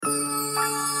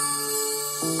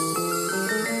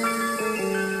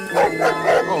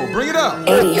Oh, bring it out.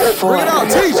 84. Bring it out.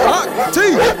 Teach, huh?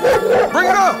 Teach. Bring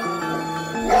it out.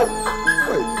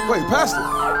 Wait, Pastor.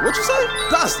 What you say?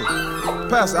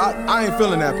 Pastor, I ain't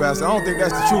feeling that, Pastor. I don't think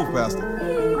that's the truth, Pastor.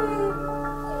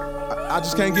 I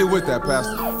just can't get with that,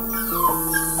 Pastor.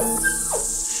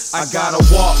 I gotta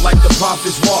walk like the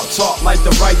prophets walk, talk like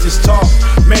the righteous talk.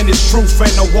 Man, this truth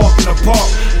ain't no walk in the park.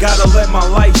 Gotta let my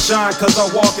light shine, cause I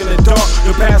walk in the dark.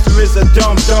 The pastor is a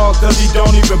dumb dog, cause he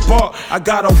don't even bark. I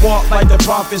gotta walk like the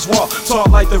prophets walk,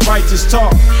 talk like the righteous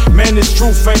talk. Man, this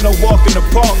truth ain't no walk in the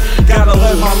park. Gotta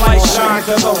let my light shine,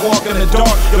 cause I walk in the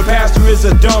dark. The pastor is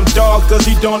a dumb dog, cause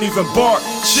he don't even bark.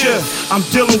 Shit, I'm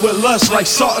dealing with lust like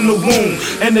salt in the wound.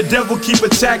 And the devil keep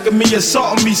attacking me,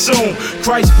 assaulting me soon.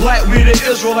 Christ black, we the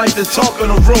Israelites that talk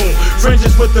in the room.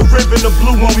 Fringes with the ribbon of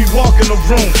blue when we walk in the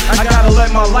room. I gotta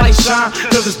let my light shine,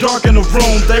 cause it's dark in the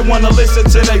room. They wanna listen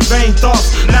to their vain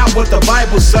thoughts, not what the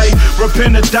Bible say.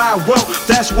 Repent or die, well,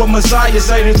 that's what Messiah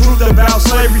say. The truth about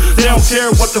slavery, they don't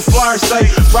care what the flyers say.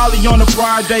 Raleigh on the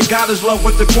prior day, God is love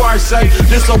what the choir say.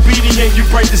 Disobedient, you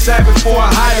break the Sabbath for a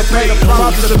higher pay. The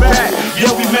prophets are back,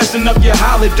 yeah, we messing up your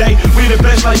holiday. We the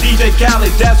best like DJ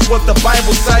Khaled, that's what the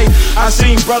Bible say. I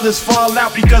seen brothers fall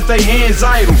out because they hands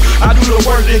idle. I do the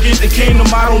work to get the kingdom,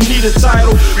 I don't need a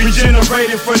title.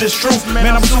 Regenerated for this truth,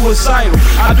 man, I'm suicidal.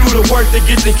 I do the work to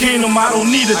get the kingdom, I don't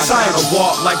need a title. I gotta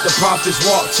walk like the prophets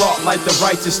walk, talk like the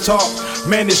righteous talk.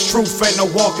 Man, this truth ain't no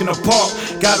walk in the park.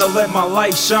 Gotta let my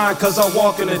light shine, cause I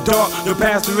walk in the dark. The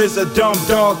pastor is a dumb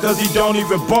dog, cause he don't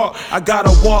even bark. I gotta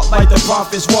walk like the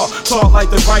prophets walk, talk like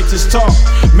the righteous talk.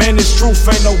 Man, this truth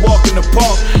ain't no walk in the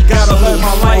park. Gotta let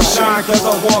my light shine, cause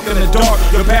I walk in the dark.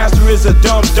 The pastor is a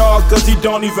dumb dog, cause he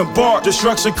don't even bark.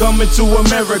 Destruction coming to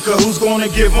America, who's gonna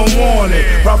give them warning?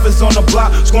 Prophets on the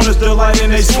block, scorners delight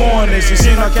in they scorners. You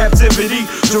seen our captivity,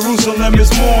 Jerusalem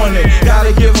is mourning.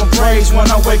 Gotta give them praise when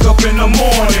I wake up in the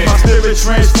morning. My spirit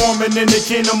transforming in the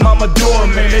kingdom, I'm a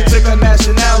doorman. They took our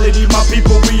nationality, my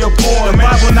people we abhor. The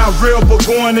Bible not real, but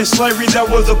going in slavery, that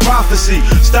was a prophecy.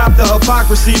 Stop the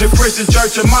hypocrisy, the Christian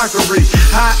church a mockery.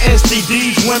 High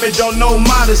STDs, women don't know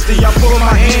modesty. I put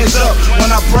my hands up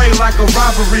when I pray like a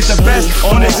robbery. The best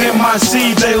on this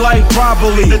MIC, they like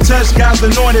properly. The touch God's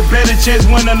anointed, better chance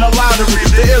winning the lottery.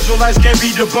 The Israelites can't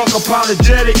be debunked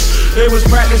apologetics. It was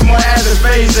practiced more as a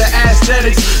phase of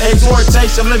aesthetics.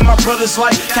 Exhortation, live my brothers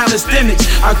like calisthenics.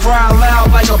 I cry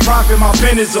loud like a prophet, my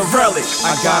pen is a relic.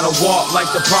 I gotta walk like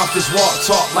the prophets walk,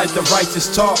 talk like the righteous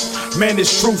talk. Man,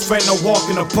 this truth ain't no walk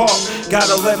in the park.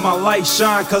 Gotta let my light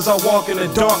shine, cause I walk in the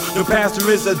dark. The pastor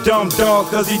is a dumb dog,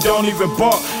 cause he don't even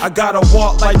bark. I gotta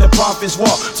walk like the prophets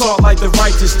walk, talk like the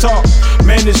righteous talk.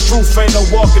 Man, this truth ain't no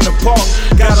walk in the park.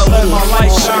 Gotta let my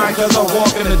light shine, cause I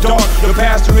walk in the dark. The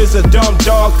pastor is a dumb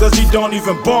dog, cause he don't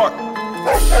even bark.